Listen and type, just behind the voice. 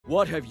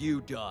What have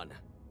you done?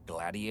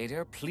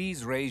 Gladiator,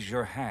 please raise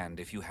your hand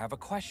if you have a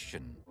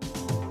question.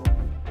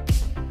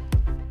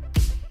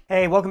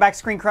 Hey, welcome back to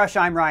Screen Crush.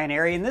 I'm Ryan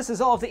Airy, and this is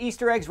all of the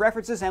Easter eggs,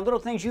 references, and little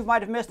things you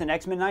might have missed in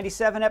X-Men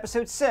 97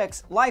 Episode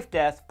 6, Life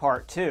Death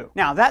Part 2.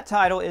 Now, that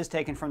title is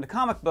taken from the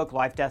comic book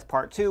Life Death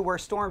Part 2, where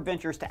Storm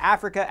ventures to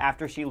Africa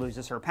after she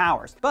loses her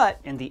powers. But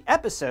in the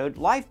episode,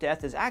 Life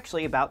Death is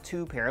actually about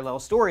two parallel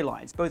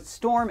storylines. Both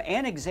Storm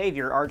and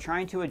Xavier are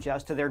trying to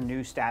adjust to their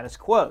new status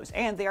quos,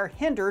 and they are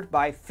hindered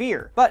by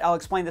fear. But I'll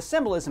explain the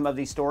symbolism of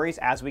these stories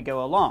as we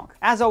go along.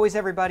 As always,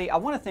 everybody, I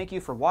want to thank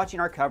you for watching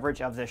our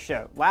coverage of this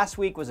show. Last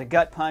week was a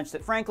gut punch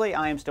that frankly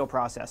I am still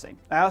processing.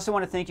 I also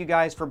want to thank you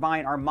guys for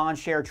buying our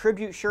Monshare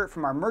tribute shirt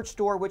from our merch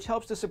store, which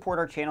helps to support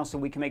our channel so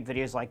we can make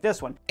videos like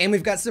this one. And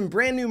we've got some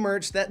brand new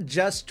merch that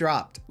just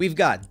dropped. We've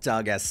got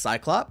Doug as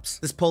Cyclops,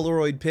 this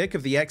Polaroid pic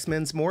of the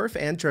X-Men's morph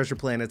and Treasure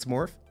Planet's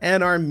morph,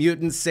 and our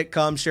mutant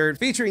sitcom shirt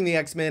featuring the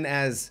X-Men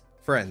as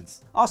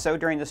friends. Also,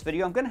 during this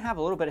video, I'm going to have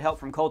a little bit of help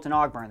from Colton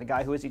Ogburn, the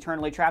guy who is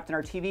eternally trapped in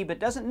our TV but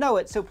doesn't know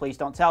it, so please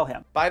don't tell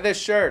him. Buy this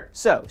shirt.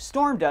 So,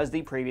 Storm does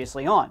the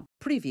previously on.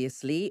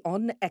 Previously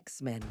on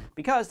X-Men.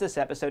 Because this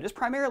episode is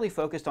primarily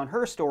focused on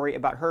her story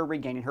about her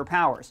regaining her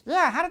powers.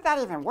 Yeah, how did that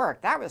even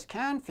work? That was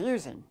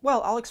confusing.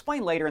 Well, I'll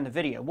explain later in the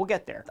video. We'll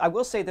get there. I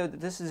will say, though,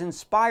 that this is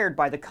inspired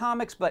by the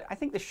comics, but I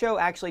think the show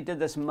actually did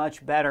this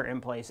much better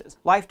in places.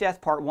 Life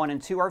Death Part 1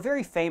 and 2 are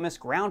very famous,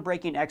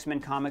 groundbreaking X-Men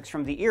comics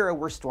from the era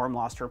where Storm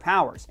lost her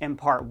powers. In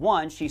Part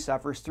 1, she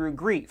suffers through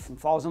grief and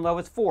falls in love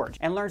with Forge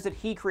and learns that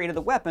he created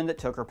the weapon that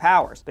took her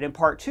powers. But in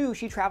Part 2,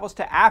 she travels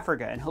to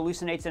Africa and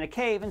hallucinates in a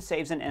cave and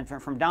saves an infant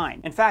from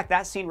dying. In fact,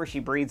 that scene where she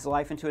breathes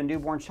life into a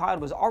newborn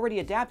child was already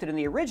adapted in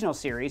the original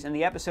series in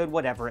the episode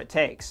Whatever It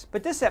Takes.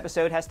 But this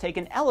episode has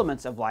taken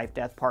elements of Life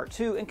Death Part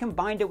 2 and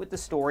combined it with the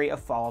story of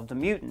Fall of the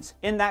Mutants.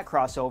 In that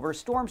crossover,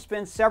 Storm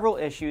spends several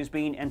issues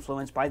being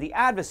influenced by the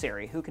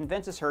adversary, who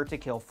convinces her to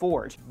kill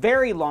Forge.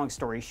 Very long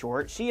story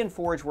short, she and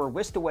Forge were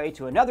whisked away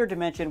to another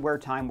dimension where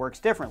time works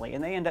differently,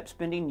 and they end up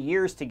spending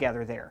years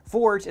together there.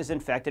 Forge is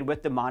infected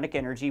with demonic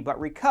energy but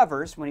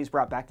recovers when he's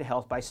brought back to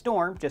health by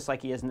Storm, just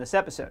like he is in this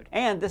episode.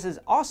 And this is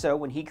also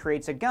when he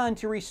creates a gun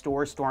to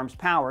restore Storm's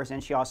powers,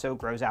 and she also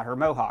grows out her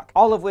mohawk.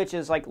 All of which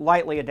is like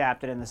lightly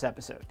adapted in this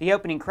episode. The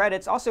opening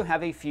credits also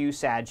have a few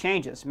sad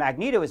changes.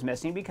 Magneto is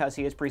missing because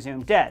he is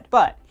presumed dead,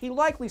 but he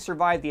likely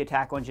survived the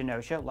attack on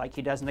Genosha like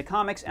he does in the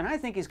comics, and I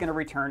think he's going to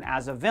return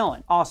as a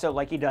villain, also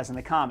like he does in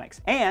the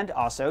comics. And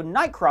also,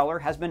 Nightcrawler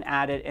has been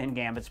added in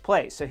Gambit's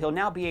place, so he'll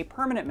now be a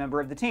permanent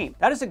member of the team.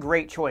 That is a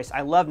great choice.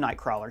 I love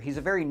Nightcrawler. He's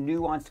a very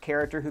nuanced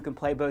character who can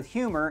play both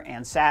humor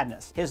and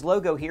sadness. His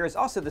logo here is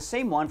also the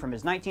same one from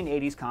his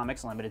 1980s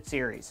comics limited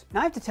series.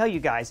 Now I have to tell you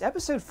guys,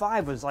 episode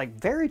 5 was like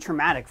very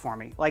traumatic for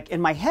me. Like in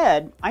my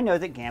head, I know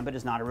that Gambit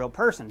is not a real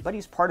person, but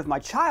he's part of my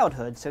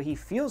childhood, so he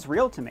feels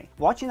real to me.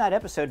 Watching that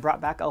episode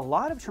brought back a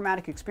lot of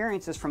traumatic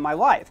experiences from my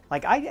life.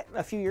 Like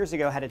a few years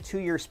ago, had a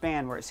 2-year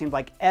span where it seemed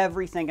like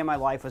everything in my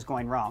life was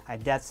going wrong. I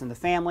had deaths in the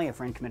family, a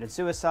friend committed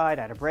suicide,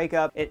 I had a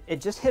breakup. It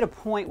just hit a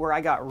point where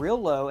I got real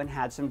low and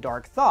had some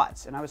dark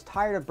thoughts, and I was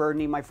tired of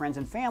burdening my friends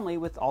and family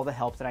with all the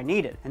help that I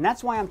needed. And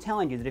that's why I'm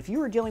telling you that if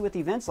you are dealing with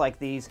events like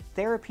these,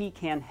 therapy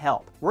can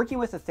help. Working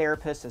with a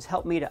therapist has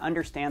helped me to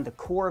understand the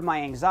core of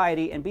my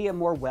anxiety and be a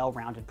more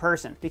well-rounded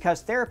person,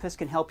 because therapists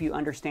can help you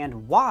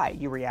understand why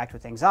you react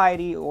with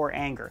anxiety or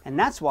anger. And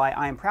that's why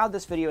I am proud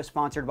this video is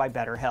sponsored by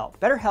BetterHelp.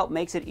 BetterHelp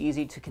makes it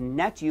easy to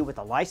connect you with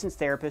a licensed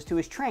therapist who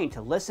is trained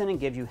to listen and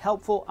give you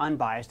helpful,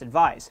 unbiased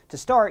advice. To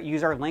start,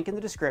 use our link in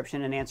the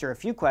description and answer a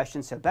few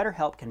questions so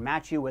BetterHelp can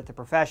match you with a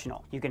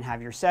professional. You can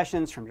have your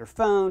sessions from your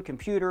phone,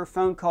 computer,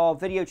 phone call,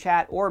 video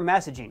chat, or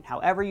messaging,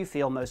 however you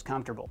feel most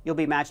comfortable. You'll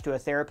be matched to a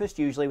therapist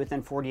usually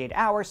within 48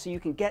 hours, so you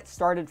can get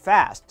started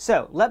fast.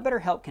 So let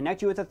BetterHelp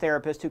connect you with a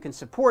therapist who can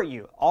support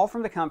you, all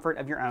from the comfort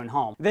of your own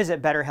home.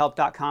 Visit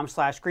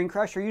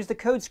betterhelp.com/ScreenCrush or use the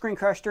code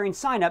ScreenCrush during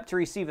sign up to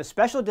receive a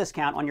special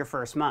discount on your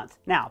first month.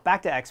 Now,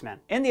 back to X-Men.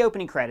 In the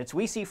opening credits,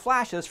 we see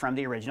flashes from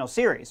the original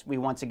series. We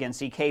once again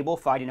see Cable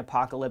fighting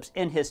Apocalypse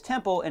in his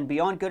temple in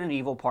Beyond Good and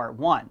Evil Part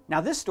 1.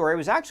 Now, this story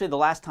was actually the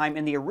last time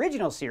in the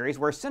original series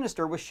where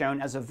Sinister was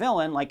shown as a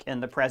villain, like in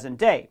the present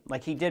day.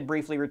 Like he did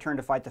briefly return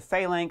to fight the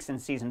Phalanx in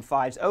Season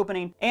 5's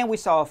opening, and we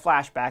saw a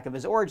flashback of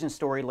his origin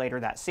story later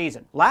that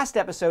season. Last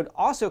episode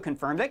also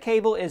confirmed that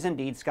Cable is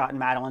indeed Scott and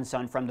Madeline's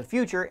son from the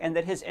future, and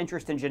that his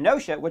interest in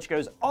Genosha, which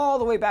goes all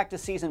the way back to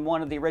Season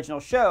 1 of the original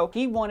show,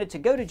 he wanted to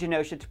go to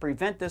Genosha to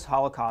prevent this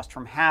Holocaust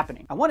from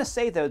happening. I want to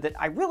say, though, that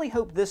I really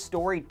hope this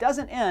story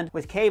doesn't end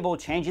with Cable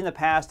changing the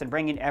past and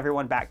bringing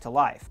everyone back to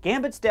life.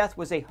 Gambit's death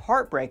was a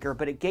heartbreaker,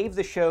 but it gave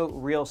the show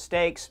real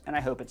stakes, and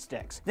I hope it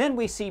sticks. Then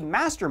we see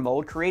Master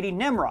Mold creating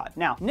Nimrod.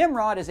 Now,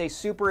 Nimrod is a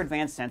super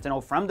advanced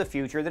Sentinel from the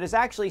future that is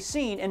actually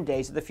seen in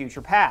Days of the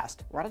Future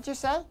Past. What did you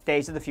say?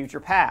 Days of the Future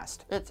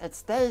Past.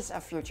 It's Days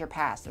of Future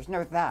Past. There's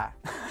no the.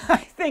 I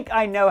think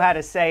I know how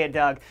to say it,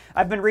 Doug.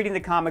 I've been reading the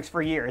comics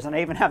for years, and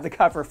I even have the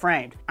cover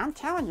framed. I'm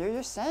telling you,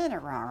 you're saying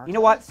it wrong. You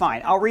know what?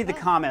 Fine. I'll read the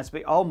comments,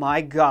 but oh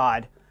my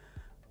God.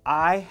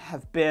 I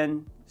have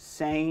been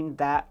saying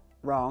that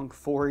wrong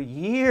for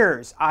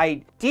years.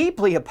 I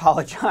deeply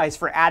apologize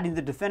for adding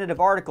the definitive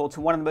article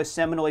to one of the most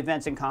seminal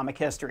events in comic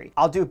history.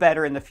 I'll do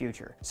better in the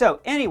future. So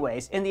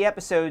anyways, in the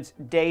episode's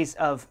Days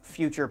of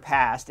Future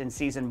Past in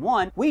Season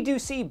 1, we do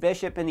see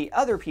Bishop and the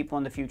other people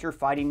in the future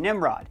fighting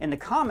Nimrod. In the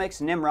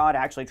comics, Nimrod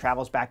actually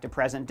travels back to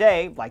present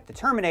day, like the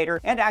Terminator,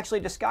 and actually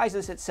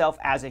disguises itself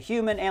as a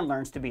human and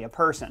learns to be a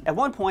person. At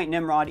one point,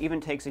 Nimrod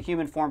even takes a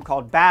human form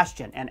called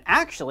Bastion, and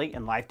actually,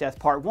 in Life Death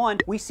Part 1,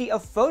 we see a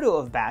photo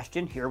of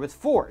Bastion here with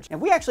Forge. And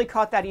we actually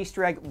caught that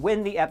Easter egg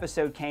when the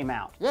episode came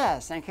out.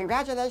 Yes, and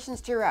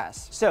congratulations to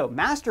us. So,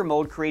 Master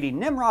Mold creating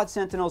Nimrod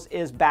Sentinels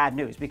is bad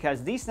news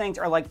because these things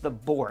are like the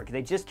Borg.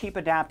 They just keep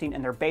adapting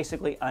and they're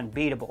basically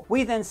unbeatable.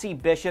 We then see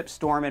Bishop,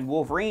 Storm, and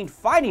Wolverine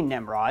fighting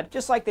Nimrod,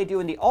 just like they do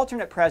in the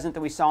alternate present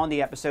that we saw in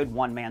the episode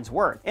One Man's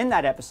Worth. In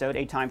that episode,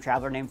 a time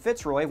traveler named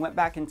Fitzroy went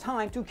back in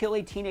time to kill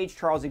a teenage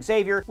Charles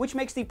Xavier, which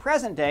makes the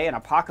present day an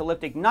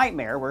apocalyptic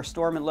nightmare where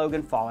Storm and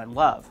Logan fall in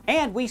love.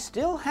 And we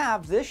still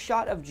have this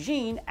shot of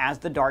Jean as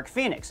the Dark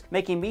Phoenix,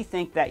 making me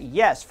think that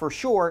yes, for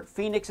sure,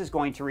 Phoenix is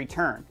going to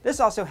return. This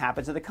also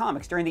happens in the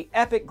comics during the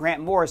epic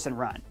Grant Morrison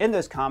run. In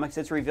those comics,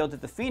 it's revealed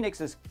that the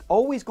Phoenix is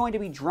always going to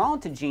be drawn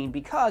to Jean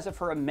because of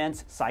her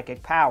immense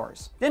psychic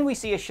powers. Then we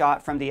see a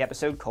shot from the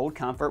episode Cold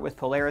Comfort with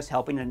Polaris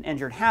helping an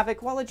injured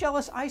Havoc while a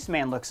jealous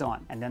Iceman looks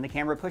on. And then the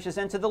camera pushes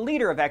into the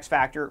leader of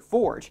X-Factor,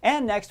 Forge.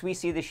 And next we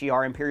see the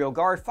Shi'ar Imperial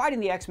Guard fighting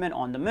the X-Men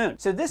on the moon.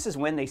 So this is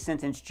when they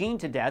sentenced Jean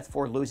to death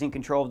for losing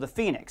control of the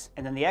Phoenix.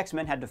 And then the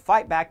X-Men had to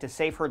fight back to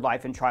save her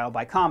life in trial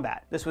by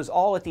combat. This was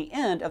all at the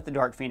end of the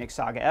Dark Phoenix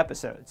Saga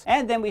episodes.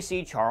 And then we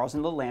see Charles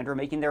and Lilandra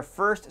making their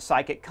first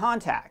psychic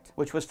contact,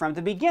 which was from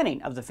the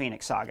beginning of the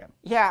Phoenix Saga.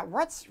 Yeah,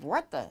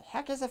 what the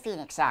heck is a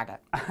Phoenix Saga?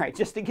 Alright,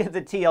 just to give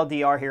the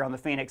TLDR here on the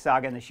Phoenix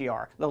Saga and the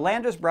Shi'ar.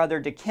 Lilandra's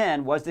brother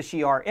Daken was the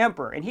Shi'ar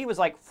Emperor, and he was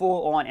like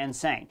full-on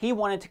insane. He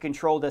wanted to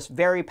control this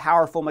very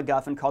powerful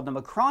MacGuffin called the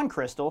Macron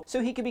Crystal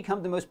so he could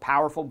become the most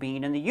powerful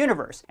being in the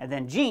universe. And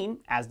then Jean,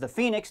 as the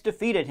Phoenix,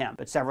 defeated him.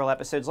 But several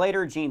episodes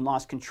later, Jean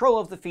lost control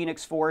of the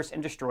Phoenix Force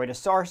and destroyed a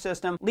star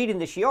system, leading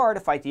the Shi'ar to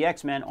fight the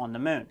X-Men on the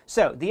moon.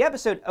 So, the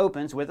episode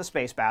opens with a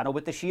space battle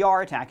with the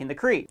Shi'ar attacking the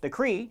Kree. The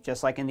Kree,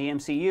 just like in the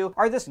MCU,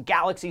 are this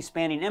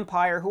galaxy-spanning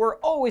empire who are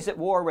always at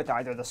war with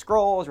either the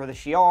Skrulls or the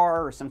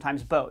Shi'ar, or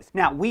sometimes both.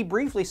 Now, we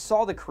briefly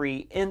saw the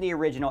Kree in the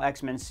original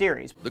X-Men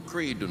series. The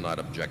Kree do not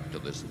object to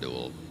this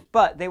duel.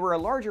 But they were a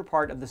larger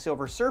part of the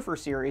Silver Surfer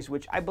series,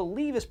 which I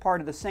believe is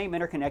part of the same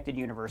interconnected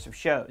universe of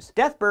shows.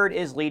 Deathbird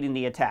is leading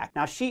the attack.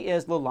 Now, she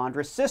is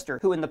Lilandra's sister,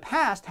 who in the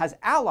past has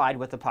allied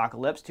with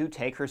Apocalypse to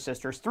take her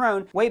sister's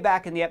throne way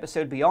back in the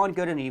episode Beyond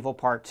Good and Evil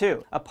Part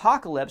 2.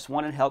 Apocalypse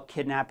wanted help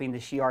kidnapping the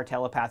Shi'ar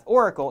telepath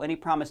Oracle, and he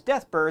promised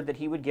Deathbird that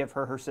he would give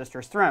her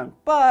sister's throne.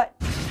 But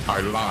I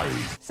lied.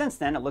 since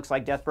then, it looks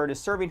like Deathbird is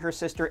serving her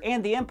sister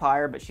and the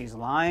Empire, but she's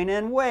lying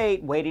in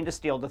wait, waiting to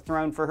steal the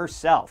throne for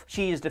herself.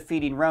 She is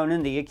defeating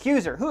Ronan the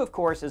Accuser, who of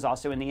course is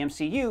also in the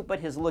MCU,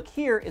 but his look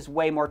here is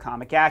way more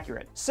comic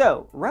accurate.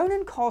 So,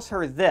 Ronan calls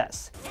her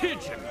this.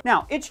 Pigeon.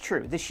 Now, it's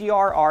true, the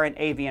Shi'ar are an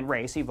avian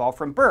race evolved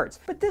from birds,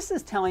 but this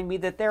is telling me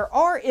that there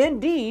are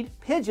indeed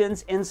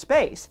pigeons in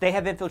space. They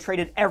have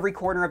infiltrated every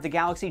corner of the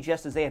galaxy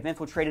just as they have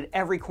infiltrated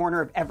every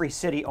corner of every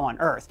city on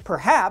Earth.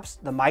 Perhaps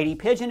the mighty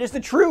pigeon is the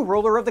true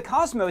ruler of the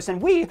cosmos,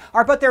 and we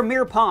are but their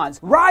mere pawns.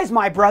 Rise,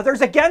 my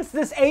brothers, against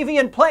this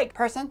avian plague!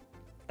 Person,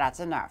 that's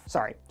enough.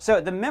 Sorry.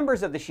 So the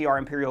members of the Shi'ar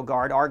Imperial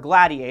Guard are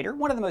Gladiator,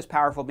 one of the most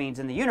powerful beings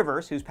in the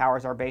universe, whose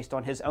powers are based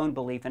on his own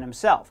belief in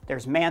himself.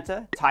 There's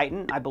Manta,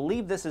 Titan, I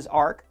believe this is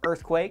Arc,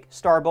 Earthquake,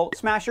 Starbolt,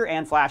 Smasher,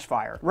 and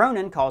Flashfire.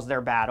 Ronan calls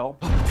their battle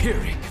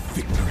Pyrrhic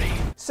victory.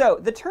 So,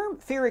 the term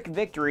Pyrrhic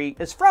victory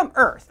is from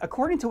Earth.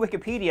 According to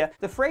Wikipedia,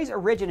 the phrase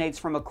originates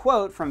from a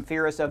quote from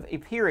Pyrrhus of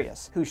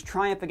Epirus, whose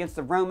triumph against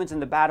the Romans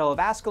in the Battle of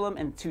Asculum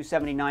in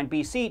 279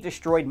 BC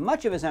destroyed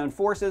much of his own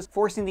forces,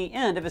 forcing the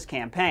end of his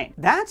campaign.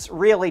 That's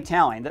really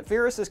telling that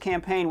Pyrrhus'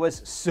 campaign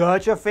was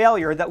such a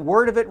failure that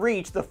word of it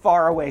reached the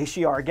faraway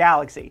Shi'ar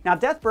galaxy. Now,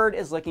 Deathbird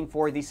is looking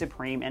for the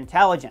Supreme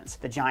Intelligence,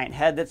 the giant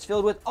head that's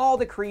filled with all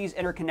the Kree's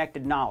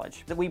interconnected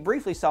knowledge, that we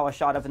briefly saw a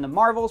shot of in the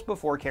Marvels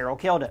before Carol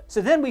killed it.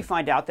 So then we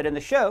find out that in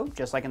the show,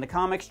 just like in the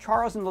comics,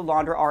 Charles and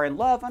Lilandra are in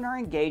love and are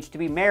engaged to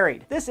be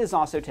married. This is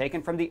also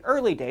taken from the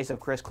early days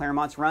of Chris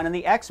Claremont's run in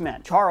the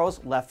X-Men.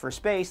 Charles left for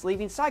space,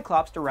 leaving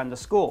Cyclops to run the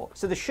school.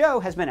 So the show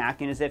has been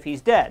acting as if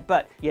he's dead,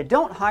 but you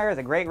don't hire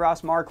the great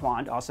Ross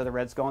Marquand, also the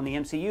Red Skull in the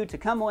MCU, to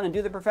come on and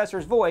do the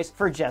Professor's voice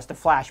for just a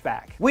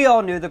flashback. We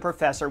all knew the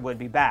Professor would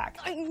be back.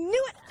 I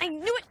knew it! I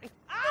knew it!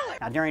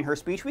 Now, during her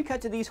speech, we cut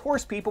to these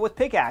horse people with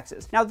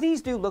pickaxes. Now,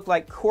 these do look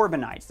like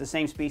Corbinites, the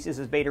same species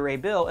as Beta Ray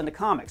Bill in the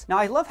comics. Now,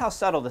 I love how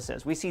subtle this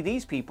is. We see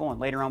these people, and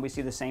later on we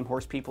see the same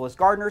horse people as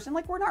gardeners, and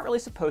like, we're not really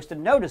supposed to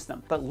notice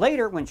them. But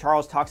later, when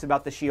Charles talks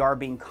about the Shi'ar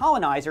being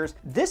colonizers,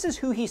 this is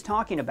who he's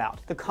talking about.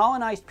 The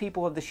colonized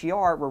people of the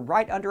Shi'ar were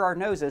right under our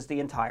noses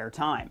the entire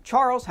time.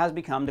 Charles has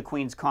become the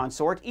Queen's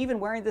consort, even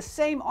wearing the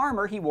same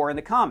armor he wore in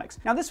the comics.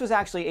 Now, this was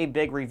actually a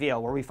big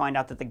reveal, where we find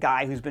out that the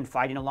guy who's been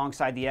fighting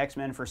alongside the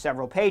X-Men for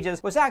several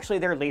pages was actually especially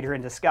their leader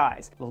in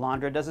disguise.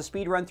 Lilandra does a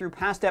speed run through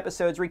past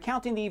episodes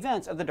recounting the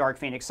events of the Dark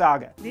Phoenix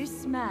saga.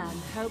 This man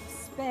helped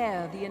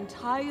spare the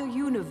entire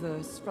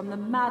universe from the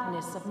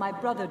madness of my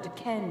brother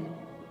D'Ken,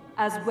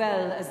 as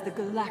well as the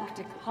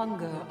galactic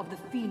hunger of the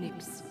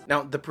Phoenix.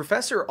 Now, the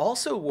Professor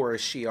also wore a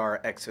Shi'ar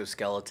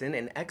exoskeleton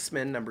in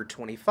X-Men number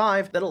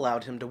 25 that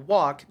allowed him to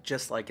walk,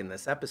 just like in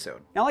this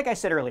episode. Now, like I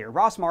said earlier,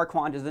 Ross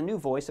Marquand is the new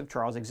voice of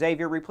Charles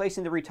Xavier,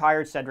 replacing the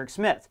retired Cedric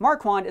Smith.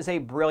 Marquand is a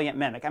brilliant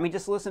mimic. I mean,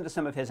 just listen to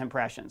some of his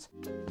impressions.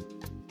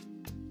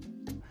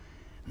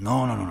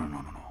 No.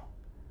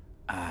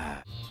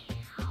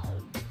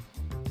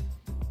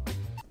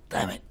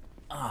 Damn it.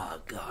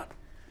 Oh, God.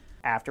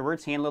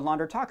 Afterwards, he and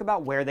Lilandra talk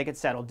about where they could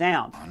settle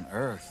down. On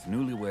Earth,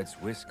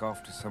 newlyweds whisk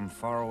off to some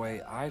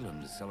faraway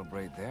island to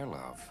celebrate their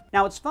love.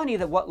 Now, it's funny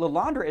that what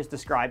Lilandra is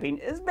describing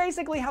is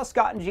basically how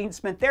Scott and Jean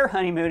spent their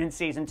honeymoon in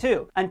Season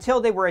 2, until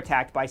they were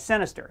attacked by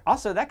Sinister.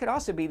 Also, that could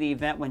also be the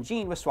event when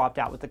Jean was swapped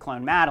out with the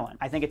clone Madeline.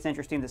 I think it's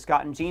interesting that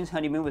Scott and Jean's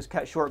honeymoon was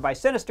cut short by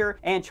Sinister,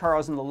 and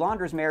Charles and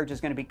Lilandra's marriage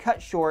is going to be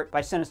cut short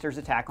by Sinister's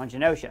attack on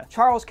Genosha.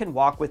 Charles can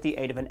walk with the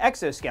aid of an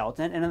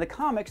exoskeleton, and in the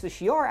comics, the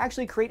Shi'ar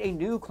actually create a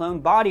new clone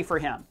body for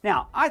him. Now,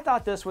 I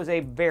thought this was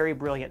a very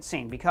brilliant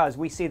scene because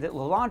we see that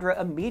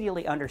Lilandra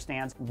immediately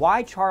understands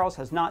why Charles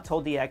has not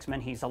told the X-Men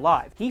he's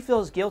alive. He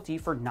feels guilty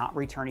for not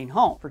returning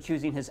home, for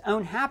choosing his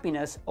own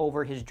happiness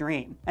over his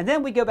dream. And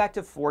then we go back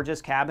to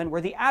Forge's cabin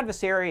where the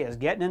adversary is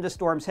getting into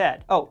Storm's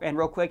head. Oh, and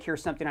real quick,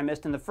 here's something I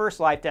missed in the first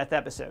Life Death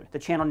episode. The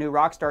channel New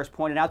Rockstars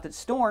pointed out that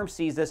Storm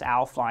sees this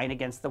owl flying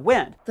against the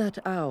wind. That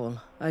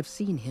owl, I've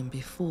seen him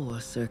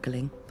before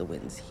circling. The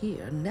winds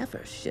here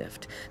never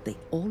shift. They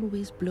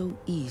always blow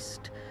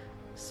east.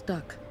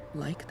 Stuck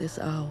like this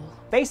owl.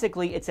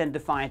 Basically, it's in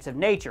defiance of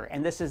nature,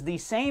 and this is the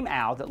same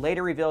owl that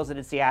later reveals that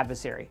it's the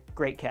adversary.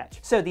 Great catch.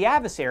 So the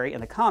adversary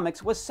in the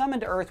comics was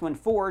summoned to Earth when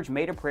Forge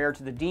made a prayer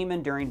to the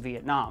demon during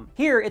Vietnam.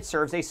 Here, it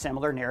serves a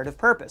similar narrative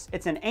purpose.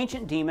 It's an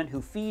ancient demon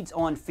who feeds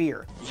on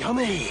fear.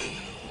 Yummy!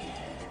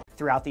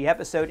 Throughout the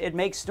episode, it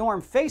makes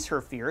Storm face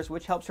her fears,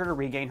 which helps her to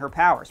regain her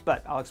powers,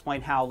 but I'll explain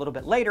how a little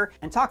bit later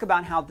and talk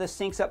about how this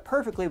syncs up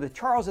perfectly with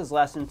Charles's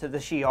lesson to the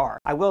Shi'ar.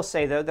 I will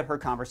say, though, that her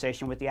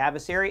conversation with the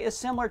adversary is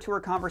similar to her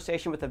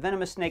conversation with the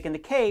venomous snake in the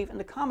cave in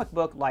the comic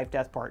book Life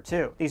Death Part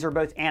 2. These are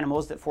both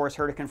animals that force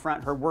her to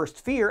confront her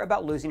worst fear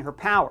about losing her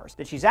powers,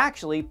 that she's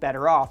actually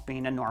better off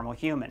being a normal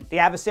human. The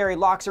adversary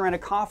locks her in a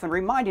coffin,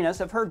 reminding us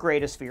of her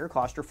greatest fear,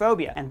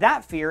 claustrophobia, and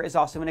that fear is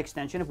also an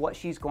extension of what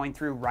she's going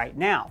through right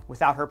now.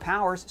 Without her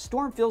powers,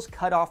 Storm feels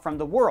cut off from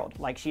the world,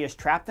 like she is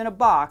trapped in a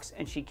box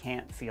and she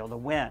can't feel the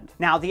wind.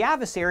 Now, the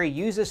adversary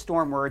uses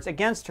Storm words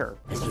against her.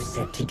 As you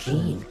said to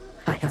Jean,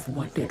 I have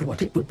wondered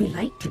what it would be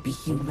like to be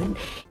human.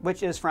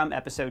 Which is from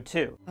episode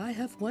 2. I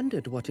have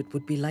wondered what it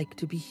would be like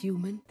to be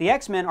human. The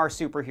X-Men are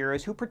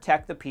superheroes who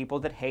protect the people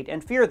that hate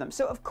and fear them,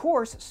 so of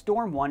course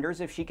Storm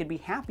wonders if she could be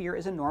happier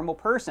as a normal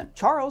person.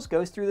 Charles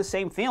goes through the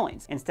same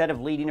feelings. Instead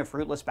of leading a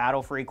fruitless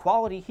battle for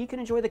equality, he can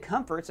enjoy the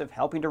comforts of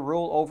helping to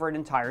rule over an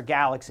entire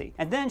galaxy.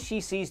 And then she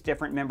sees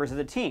different members of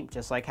the team,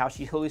 just like how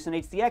she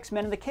hallucinates the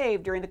X-Men in the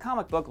cave during the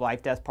comic book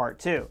Life Death Part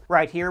 2.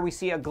 Right here we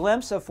see a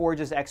glimpse of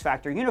Forge's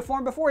X-Factor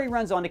uniform before he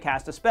runs on to cast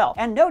a spell.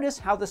 And notice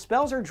how the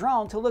spells are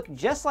drawn to look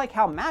just like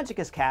how magic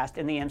is cast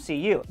in the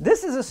MCU.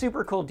 This is a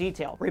super cool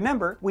detail.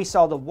 Remember, we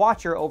saw the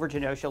Watcher over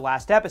Genosha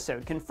last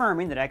episode,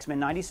 confirming that X-Men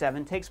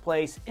 97 takes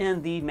place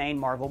in the main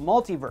Marvel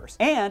multiverse.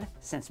 And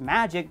since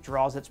magic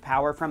draws its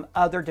power from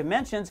other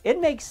dimensions, it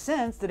makes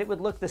sense that it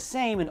would look the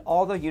same in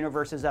all the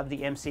universes of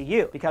the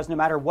MCU, because no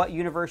matter what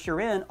universe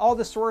you're in, all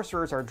the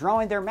sorcerers are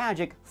drawing their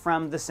magic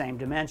from the same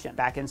dimension.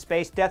 Back in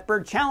space,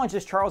 Deathbird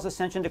challenges Charles'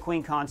 ascension to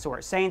Queen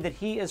Consort, saying that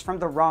he is from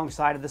the wrong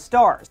side of the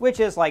stars, which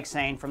is like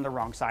saying from the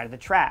wrong side of the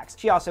tracks.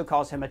 She also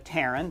calls him a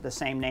Terran, the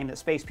same name that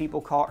space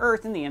people call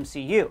Earth in the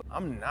MCU.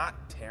 I'm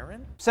not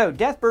Terran? So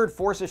Deathbird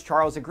forces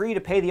Charles agree to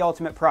pay the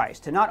ultimate price,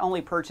 to not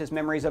only purchase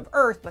memories of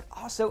Earth, but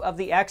also of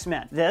the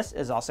X-Men. This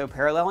is also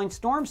paralleling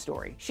Storm's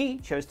story. She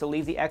chose to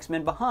leave the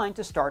X-Men behind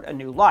to start a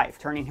new life,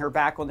 turning her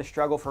back on the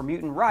struggle for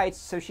mutant rights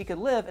so she could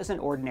live as an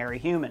ordinary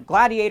human.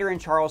 Gladiator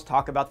and Charles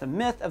talk about the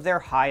myth of their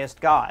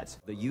highest gods.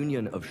 The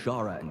union of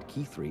Shara and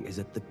Kithri is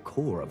at the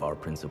core of our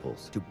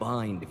principles, to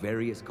bind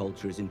various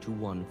cultures into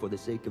one for the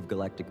sake of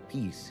galactic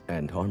peace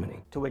and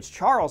harmony. To which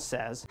Charles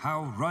says,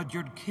 "How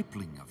Rudyard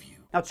Kipling of you."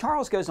 Now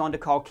Charles goes on to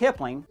call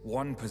Kipling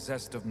one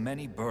possessed of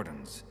many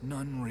burdens,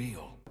 none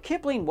real.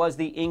 Kipling was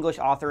the English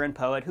author and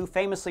poet who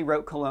famously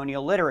wrote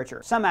colonial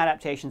literature. Some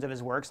adaptations of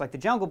his works, like The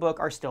Jungle Book,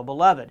 are still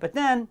beloved. But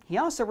then, he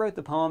also wrote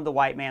the poem The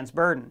White Man's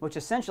Burden, which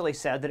essentially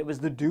said that it was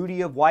the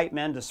duty of white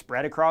men to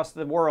spread across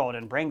the world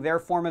and bring their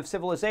form of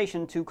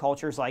civilization to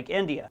cultures like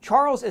India.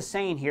 Charles is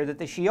saying here that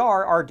the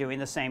Shi'ar are doing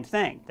the same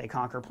thing. They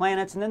conquer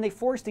planets, and then they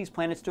force these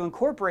planets to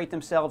incorporate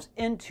themselves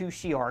into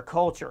Shi'ar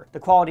culture. The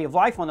quality of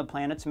life on the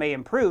planets may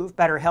improve,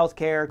 better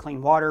healthcare,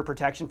 clean water,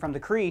 protection from the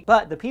Kree,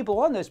 but the people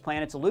on those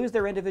planets lose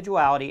their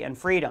individuality equality and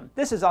freedom.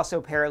 This is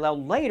also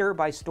paralleled later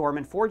by Storm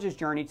and Forge's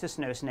journey to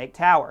Snow Snake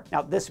Tower.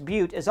 Now, this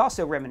butte is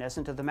also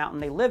reminiscent of the mountain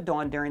they lived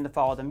on during the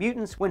Fall of the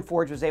Mutants, when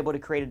Forge was able to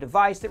create a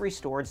device that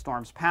restored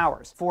Storm's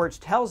powers. Forge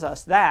tells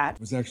us that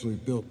it was actually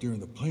built during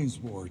the Plains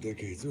War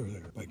decades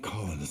earlier by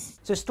colonists.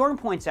 So Storm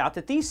points out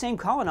that these same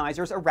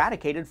colonizers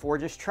eradicated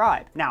Forge's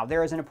tribe. Now,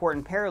 there is an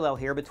important parallel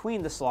here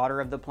between the slaughter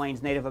of the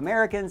Plains Native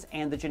Americans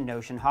and the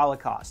Genosian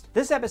Holocaust.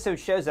 This episode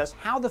shows us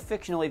how the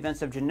fictional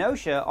events of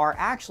Genosha are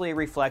actually a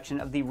reflection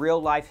of the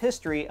real-life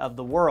history of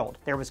the world.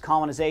 There was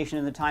colonization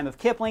in the time of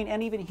Kipling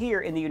and even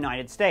here in the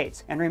United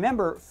States. And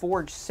remember,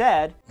 Forge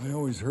said, I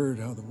always heard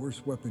how the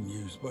worst weapon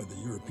used by the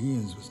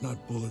Europeans was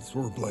not bullets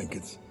or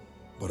blankets,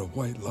 but a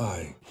white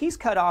lie. He's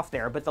cut off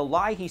there, but the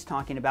lie he's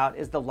talking about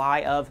is the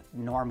lie of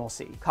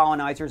normalcy.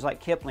 Colonizers like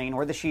Kipling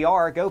or the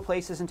Shi'ar go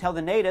places and tell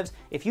the natives,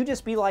 if you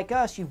just be like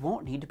us, you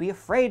won't need to be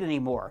afraid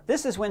anymore.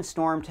 This is when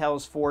Storm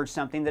tells Forge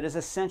something that is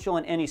essential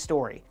in any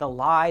story, the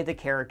lie the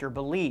character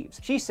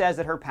believes. She says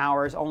that her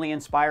powers only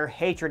inspire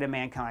hatred in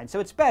mankind, so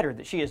it's better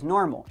that she is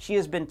normal. She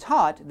has been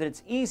taught that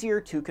it's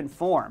easier to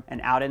conform. And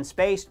out in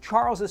space,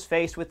 Charles is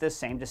faced with this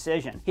same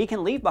decision. He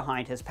can leave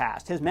behind his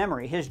past, his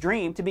memory, his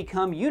dream to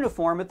become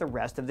uniform with the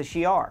rest of the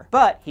Shi'ar.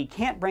 But he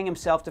can't bring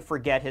himself to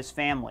forget his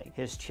family,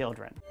 his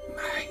children.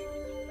 My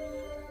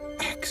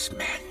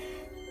X-Men.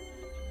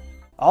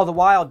 All the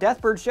while,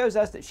 Deathbird shows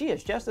us that she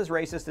is just as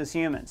racist as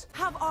humans.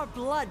 Have our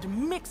blood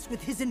mixed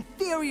with his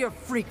inferior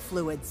freak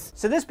fluids.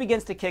 So this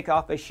begins to kick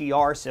off a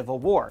Shi'ar civil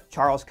war.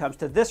 Charles comes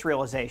to this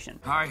realization.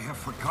 I have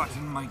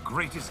forgotten my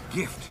greatest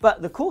gift.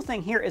 But the cool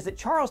thing here is that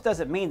Charles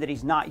doesn't mean that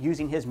he's not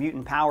using his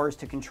mutant powers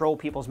to control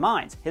people's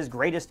minds. His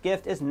greatest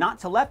gift is not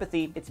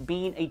telepathy, it's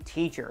being a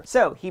teacher.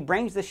 So he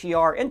brings the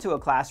Shi'ar into a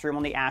classroom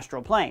on the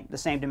astral plane, the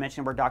same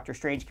dimension where Doctor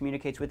Strange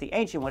communicates with the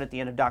Ancient One at the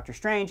end of Doctor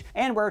Strange,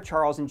 and where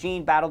Charles and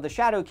Jean battled the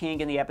Shadow King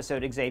in the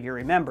episode Xavier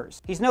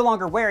Remembers. He's no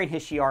longer wearing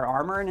his Shi'ar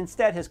armor and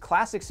instead his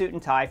classic suit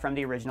and tie from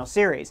the original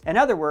series. In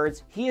other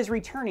words, he is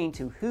returning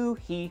to who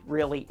he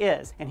really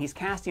is, and he's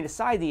casting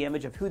aside the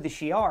image of who the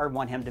Shi'ar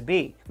want him to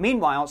be.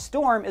 Meanwhile,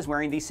 Storm is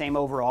wearing these same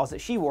overalls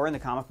that she wore in the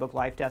comic book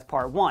Life, Death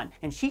Part 1,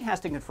 and she has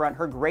to confront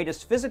her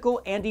greatest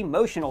physical and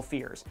emotional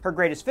fears. Her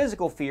greatest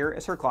physical fear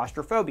is her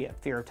claustrophobia,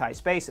 fear of tight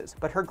spaces,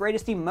 but her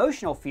greatest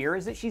emotional fear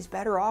is that she's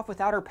better off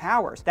without her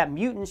powers, that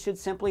mutants should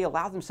simply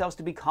allow themselves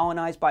to be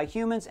colonized by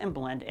humans and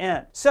blend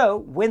in. So,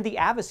 when the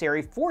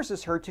adversary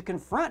forces her to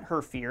confront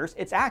her fears,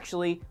 it's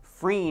actually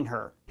freeing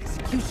her.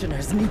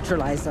 Executioner's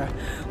neutralizer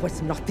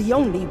was not the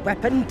only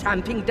weapon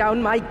tamping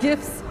down my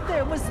gifts.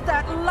 There was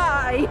that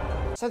lie.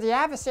 So the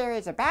adversary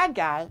is a bad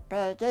guy,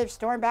 but it gave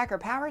Storm back her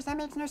powers? That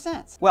makes no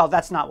sense. Well,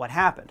 that's not what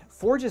happened.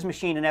 Forge's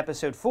machine in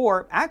episode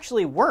 4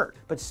 actually worked,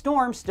 but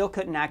Storm still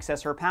couldn't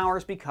access her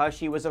powers because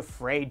she was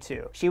afraid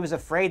to. She was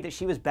afraid that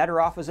she was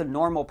better off as a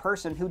normal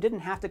person who didn't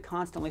have to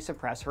constantly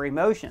suppress her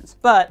emotions.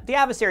 But the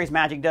adversary's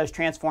magic does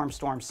transform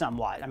Storm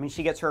somewhat. I mean,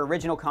 she gets her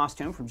original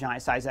costume from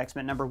Giant Size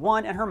X-Men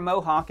 #1, and her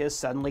mohawk is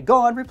suddenly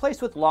gone,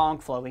 replaced with long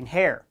flowing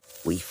hair.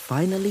 We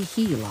finally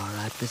heal our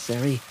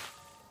adversary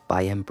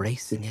by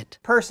embracing it.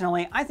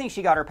 Personally, I think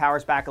she got her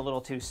powers back a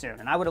little too soon,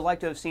 and I would have liked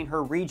to have seen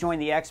her rejoin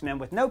the X-Men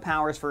with no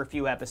powers for a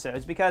few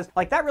episodes, because,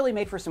 like, that really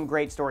made for some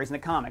great stories in the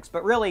comics,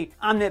 but really,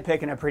 I'm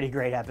nitpicking a pretty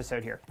great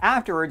episode here.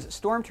 Afterwards,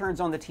 Storm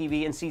turns on the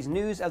TV and sees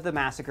news of the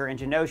massacre in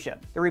Genosha.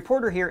 The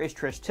reporter here is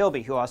Trish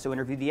Tilby, who also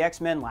interviewed the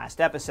X-Men last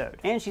episode,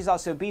 and she's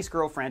also Beast's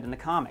girlfriend in the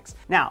comics.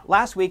 Now,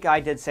 last week I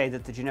did say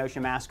that the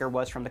Genosha massacre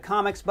was from the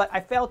comics, but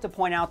I failed to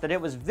point out that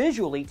it was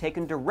visually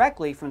taken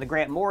directly from the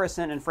Grant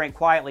Morrison and Frank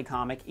Quitely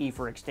comic E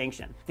for Extinction.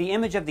 The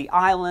image of the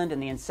island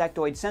and the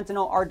insectoid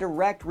sentinel are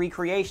direct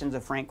recreations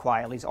of Frank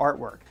Quitely's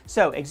artwork.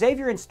 So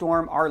Xavier and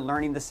Storm are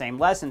learning the same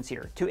lessons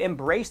here, to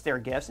embrace their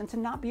gifts and to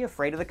not be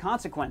afraid of the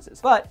consequences.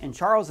 But in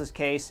Charles's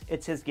case,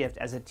 it's his gift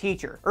as a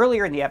teacher.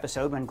 Earlier in the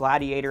episode, when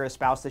Gladiator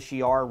espoused the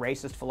Shi'ar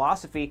racist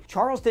philosophy,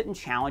 Charles didn't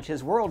challenge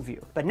his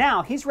worldview. But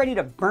now he's ready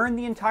to burn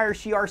the entire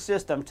Shi'ar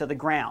system to the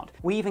ground.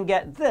 We even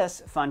get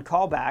this fun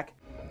callback.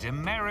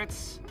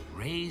 Demerits,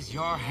 raise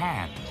your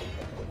hand.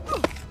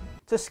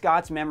 To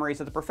Scott's memories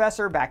of the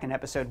professor back in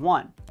episode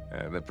 1.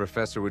 The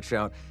professor would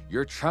shout,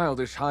 "Your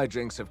childish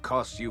hijinks have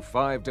cost you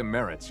 5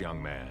 demerits, young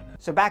man."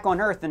 So back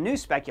on Earth, the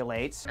news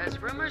speculates,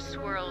 as rumors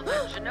swirl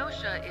that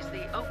Genosha is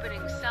the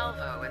opening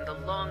salvo in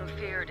the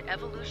long-feared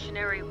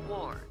evolutionary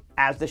war,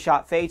 as the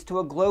shot fades to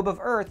a globe of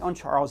Earth on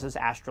Charles's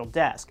astral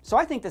desk. So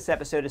I think this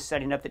episode is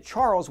setting up that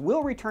Charles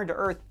will return to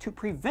Earth to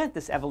prevent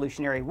this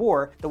evolutionary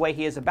war, the way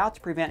he is about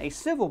to prevent a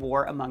civil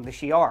war among the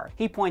Shi'ar.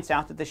 He points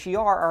out that the Shi'ar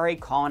are a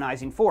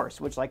colonizing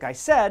force, which, like I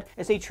said,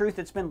 is a truth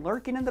that's been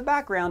lurking in the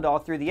background all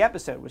through the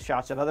episode, with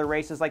shots of other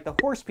races like the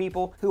Horse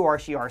People, who are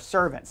Shi'ar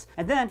servants.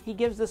 And then he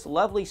gives this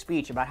lovely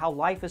speech about how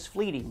life is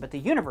fleeting, but the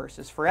universe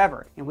is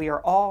forever, and we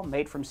are all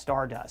made from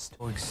stardust.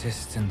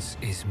 Existence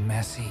is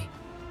messy.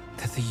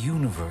 That the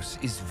universe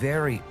is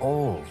very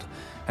old,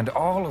 and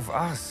all of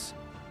us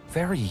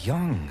very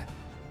young,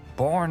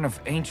 born of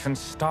ancient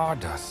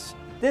stardust.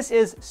 This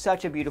is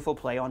such a beautiful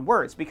play on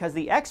words because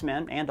the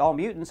X-Men and all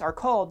mutants are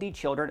called the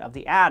children of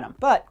the atom.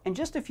 But in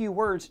just a few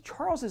words,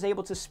 Charles is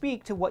able to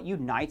speak to what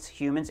unites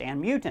humans and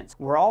mutants.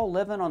 We're all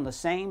living on the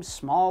same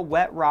small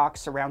wet rock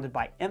surrounded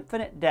by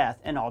infinite death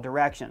in all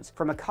directions.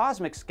 From a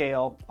cosmic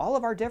scale, all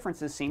of our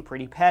differences seem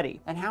pretty petty.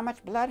 And how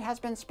much blood has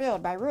been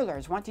spilled by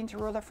rulers wanting to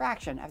rule a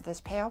fraction of this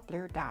pale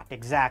blue dot?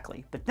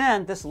 Exactly. But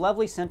then this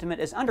lovely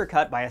sentiment is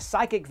undercut by a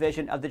psychic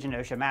vision of the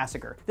Genosha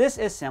massacre. This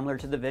is similar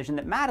to the vision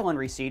that Madeline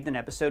received in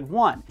episode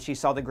 1. She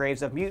saw the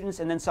graves of mutants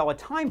and then saw a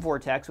time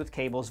vortex with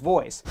Cable's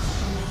voice.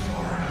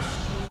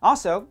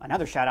 Also,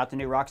 another shout out to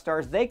New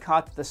Rockstars, they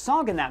caught that the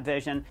song in that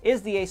vision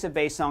is the Ace of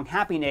Base song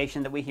Happy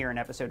Nation that we hear in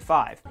episode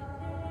 5.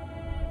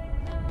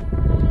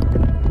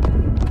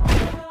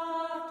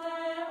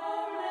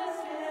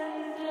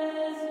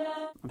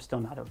 I'm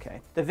still not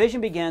okay. The vision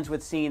begins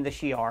with seeing the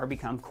Shi'ar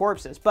become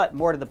corpses, but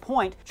more to the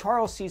point,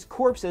 Charles sees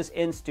corpses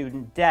in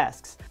student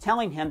desks,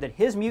 telling him that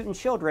his mutant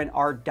children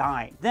are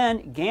dying.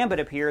 Then Gambit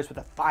appears with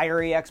a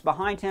fiery X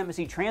behind him as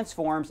he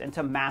transforms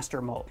into Master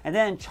Mold. And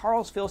then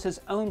Charles feels his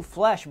own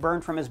flesh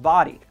burned from his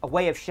body, a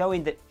way of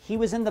showing that he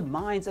was in the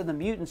minds of the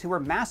mutants who were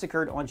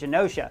massacred on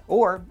Genosha,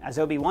 or, as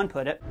Obi-Wan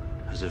put it,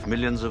 as if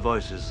millions of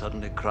voices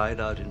suddenly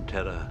cried out in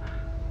terror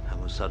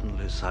and were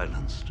suddenly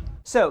silenced.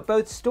 So,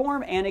 both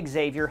Storm and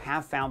Xavier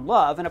have found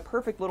love and a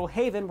perfect little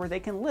haven where they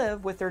can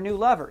live with their new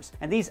lovers.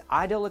 And these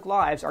idyllic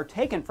lives are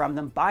taken from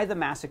them by the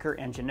massacre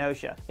in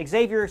Genosha.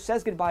 Xavier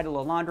says goodbye to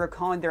Lilandra,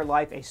 calling their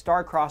life a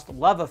star-crossed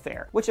love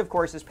affair, which of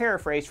course is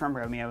paraphrased from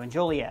Romeo and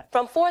Juliet.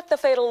 From forth the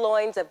fatal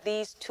loins of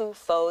these two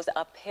foes,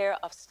 a pair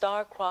of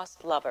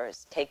star-crossed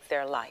lovers take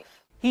their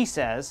life. He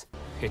says,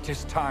 "It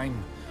is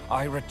time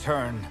I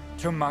return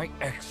to my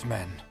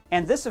X-Men."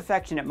 And this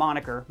affectionate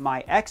moniker,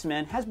 My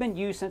X-Men, has been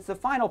used since the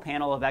final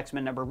panel of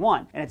X-Men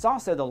 #1, and it's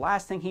also the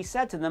last thing he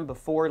said to them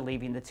before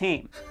leaving the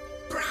team.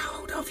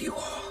 Proud of you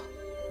all,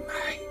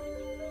 my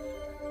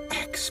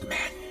X-Men.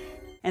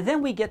 And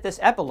then we get this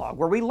epilogue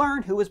where we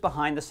learn who is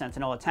behind the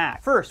Sentinel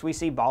attack. First, we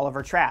see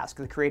Bolivar Trask,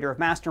 the creator of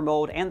Master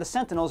Mold, and the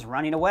Sentinels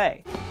running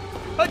away.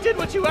 I did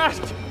what you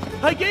asked!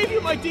 I gave you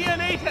my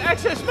DNA to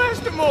access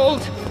Master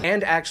Mold!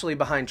 And actually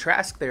behind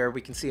Trask there, we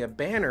can see a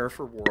banner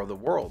for War of the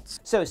Worlds.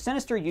 So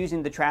Sinister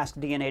using the Trask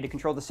DNA to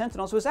control the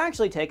Sentinels was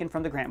actually taken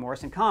from the Grant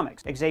Morrison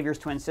comics. Xavier's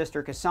twin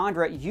sister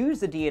Cassandra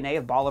used the DNA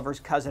of Bolivar's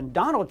cousin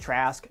Donald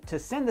Trask to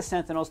send the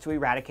Sentinels to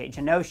eradicate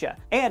Genosha.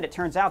 And it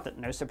turns out that,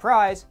 no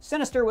surprise,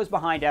 Sinister was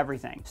behind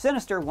everything.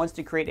 Sinister wants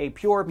to create a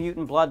pure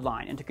mutant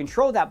bloodline and to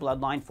control that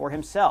bloodline for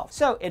himself.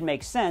 So it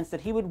makes sense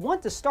that he would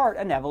want to start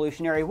an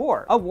evolutionary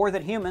war, a war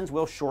that humans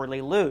will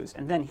surely lose,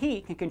 and then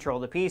he can control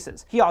the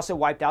pieces. He also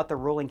wiped out the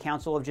ruling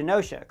council of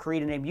Genosha,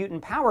 creating a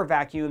mutant power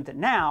vacuum that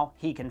now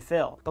he can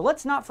fill. But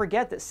let's not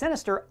forget that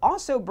Sinister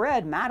also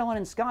bred Madeline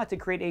and Scott to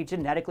create a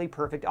genetically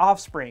perfect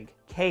offspring,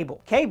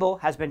 Cable. Cable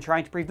has been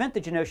trying to prevent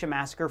the Genosha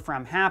massacre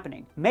from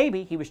happening.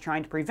 Maybe he was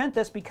trying to prevent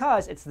this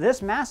because it's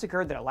this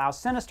massacre that allows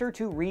Sinister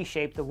to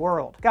reshape the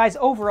world. Guys,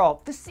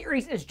 overall, this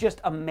series is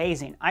just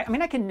amazing. I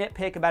mean, I can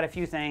nitpick about a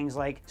few things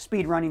like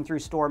speed running through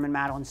Storm and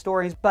Madeline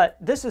stories, but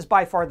this is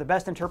by far the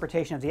best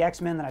interpretation of the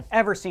X-Men that I've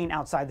ever seen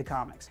outside the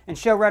comics. And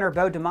showrunner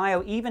Bo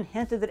DeMaio even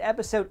hinted that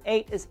episode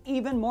 8 is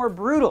even more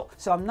brutal,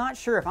 so I'm not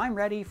sure if I'm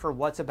ready for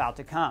what's about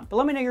to come. But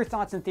let me know your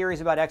thoughts and theories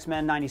about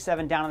X-Men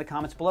 97 down in the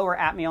comments below or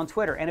at me on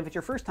Twitter. And if it's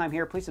your first time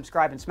here, please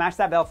subscribe and smash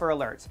that bell for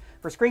alerts.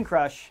 For Screen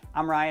Crush,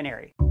 I'm Ryan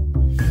Airy.